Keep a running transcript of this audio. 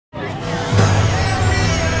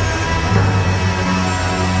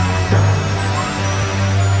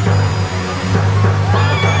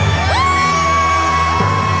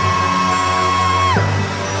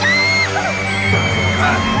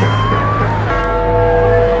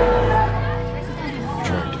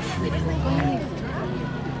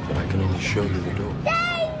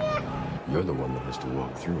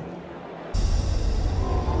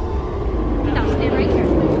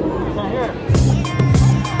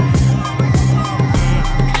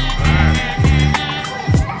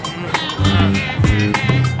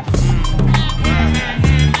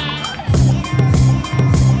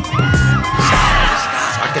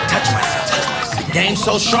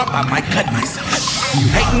so sharp, I might cut myself. You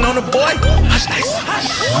hating on a boy? Hush thyself.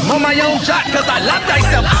 I'm on my own shot, cause I love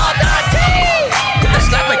thyself. All the team! With the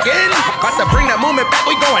slap again. About to bring that movement back,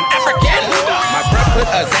 we going African. My bro put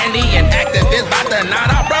a Zandy in activist, about to nod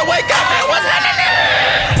out. Bro, wake up, man, what's happening?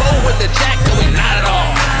 Roll with the jack, so we not at all.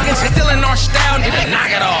 Still in our style, need to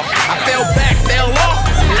knock it off. I fell back, fell off,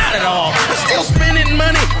 not at all. But still spending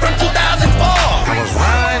money from 2004. I was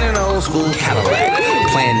riding an old school Cadillac,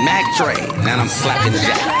 playing Mac Dre, now I'm slapping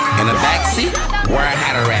Jack. In the backseat, where I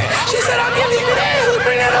had her at. She said, I'll give you that, who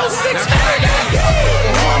bring that old six-pack?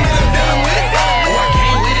 I'm done with it, or I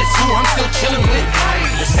came with it too, I'm still chilling with it.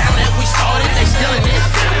 The sound that we started, they still in it.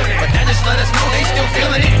 But that just let us know they still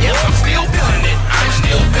feeling it. Yep, I'm still feeling it. I'm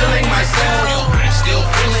still feeling myself. I'm still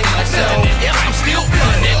feeling myself. Yep, I'm still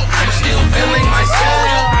feeling it. I'm still feeling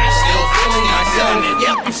myself. I'm still feeling myself.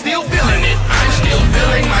 Yep, I'm still feeling it. I'm still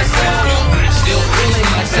feeling myself. I'm still feeling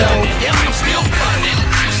myself. Yep, I'm still feeling it.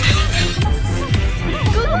 I'm still feeling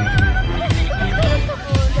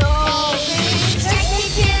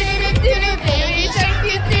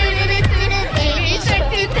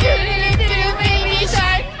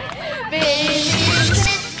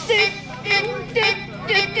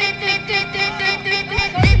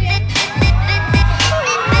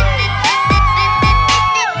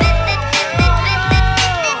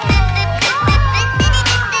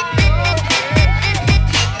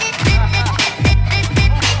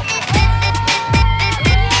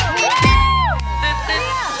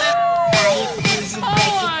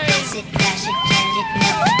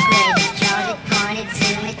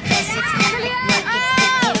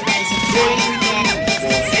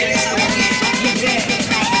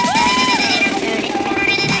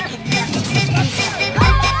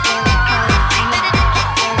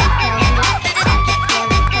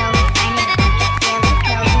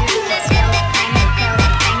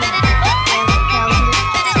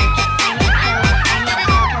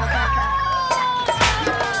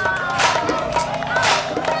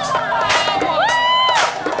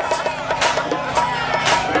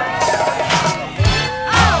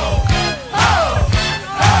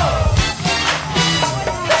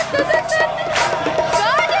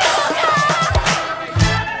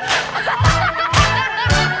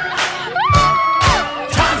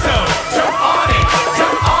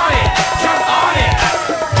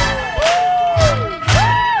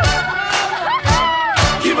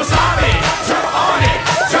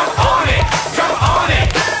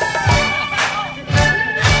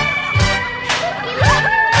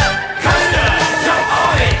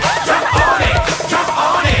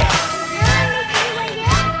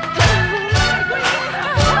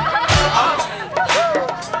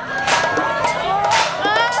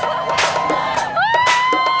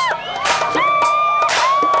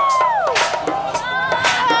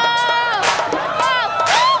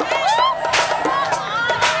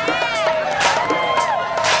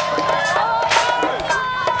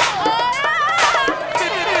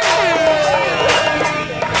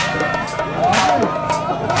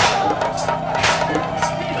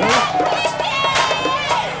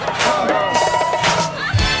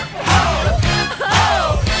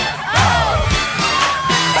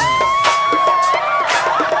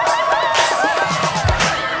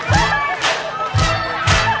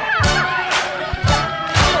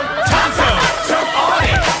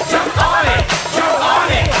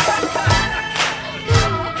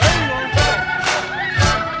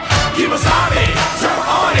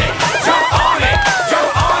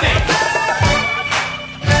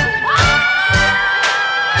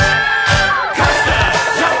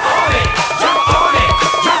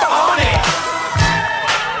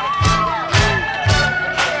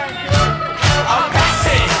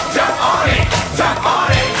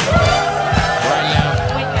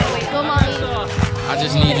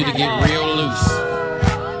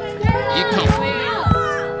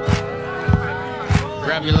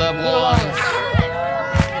grab your loved ones,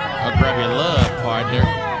 or grab your love partner.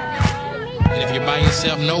 And if you're by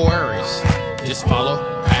yourself, no worries. Just follow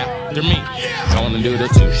after me. Gonna do the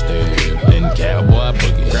two-step, then cowboy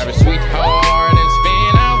boogie. Grab a sweetheart and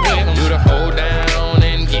spin out with 'em. Do the hold down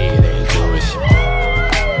and get into it.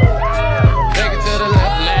 Take it to the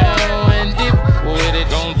left now and dip with it.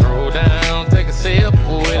 Gonna throw down, take a sip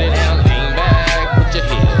with it. Now lean back, put your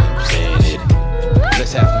hips in it.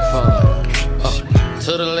 Let's have some fun.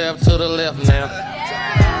 To the left now.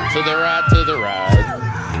 To the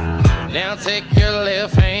right. Now take your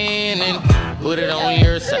left hand and put it on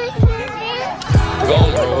your side.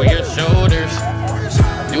 Gonna roll your shoulders.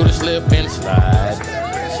 Do the slip and slide.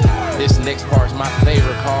 This next part's my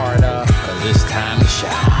favorite part, cause it's time to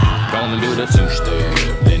shine. Gonna do the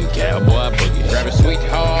two-step, then cowboy boogie. Grab a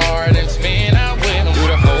sweetheart and spin out with him. Do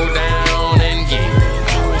the hold down and get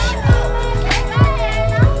into it.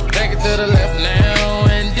 Take it to the left now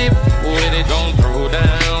and dip with it. Gon' throw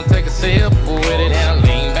down, take a sip with it. Now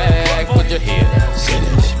lean back, put your hips in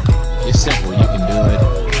it. It's simple, you can do it.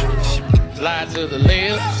 Slide to the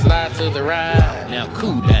left, slide to the right. Now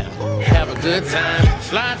cool down, have a good time.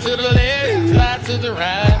 Slide to the left, slide to the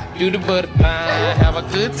right. Do the butterfly, have a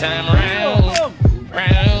good time. Round,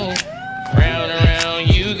 round, round and round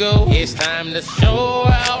you go. It's time to show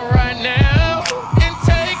out right now and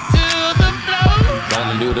take to the floor.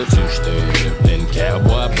 Gonna do the two-step, then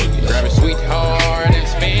cowboy boogie. Grab a sweetheart and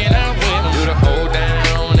spin out with him. Do the hold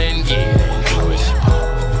down and get into it.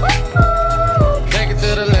 Take it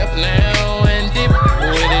to the left now and dip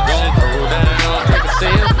with it. Don't throw down, take a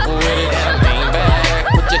sip with it. Now lean back,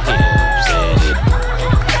 put your hips in it.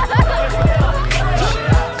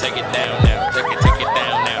 Take it down now, take it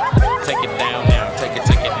down now. Take it down now, take it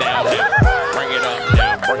down now. Bring it up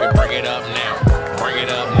now, bring it up now. Bring it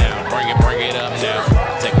up now, bring it up now.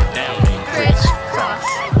 Take it down and crisscross.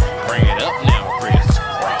 Bring it up now,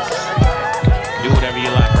 crisscross. Do whatever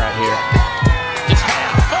you like right here. Just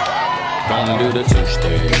have fun. Gonna do the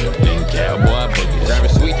two-step, then cowboy boogie. Grab a